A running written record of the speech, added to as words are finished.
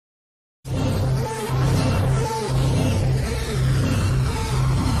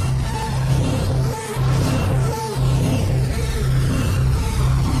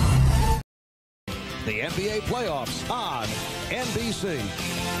NBA playoffs on NBC.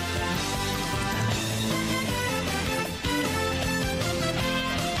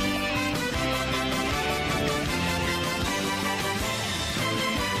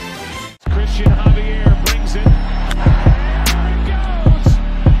 Christian Javier brings it. There it goes.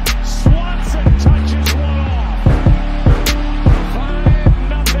 Swanson touches one off.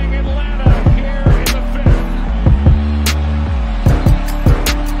 5-0 Atlanta here in the fifth.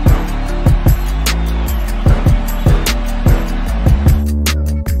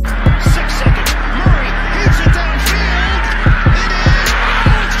 6 seconds. Murray hits it downfield. It is.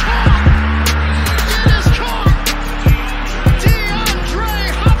 Oh, it's caught. It is caught. DeAndre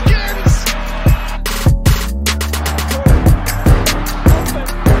Hopkins.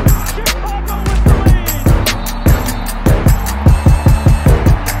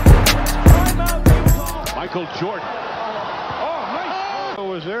 Michael Jordan. Oh, nice.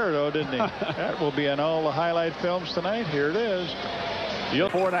 Was there though, didn't he? That will be on all the highlight films tonight. Here it is.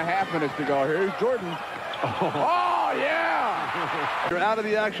 4.5 minutes to go. Here's Jordan. Oh, yeah. You're out of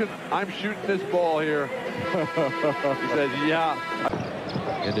the action. I'm shooting this ball here. He says, yeah.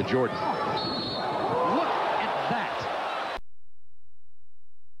 Into Jordan. Look at that.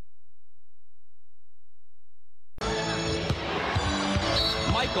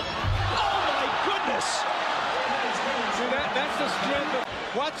 Michael. Oh, my goodness. See, that's the strength.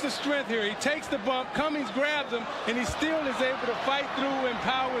 Watch the strength here. He takes the bump. Cummings grabs him, and he still is able to fight through and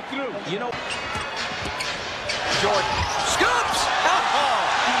power through. You know, Jordan scoops. Oh,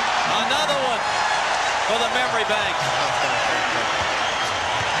 another one for the memory bank.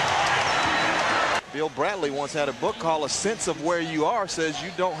 Bill Bradley once had a book called A Sense of Where You Are. Says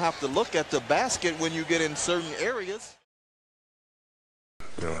you don't have to look at the basket when you get in certain areas.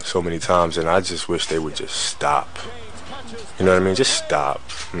 You know, so many times, and I just wish they would just stop. You know what I mean? Just stop.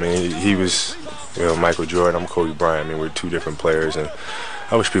 I mean, he was, you know, Michael Jordan, I'm Kobe Bryant. I mean, we're two different players, and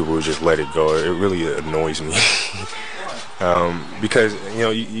I wish people would just let it go. It really annoys me because, you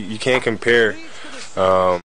know, you can't compare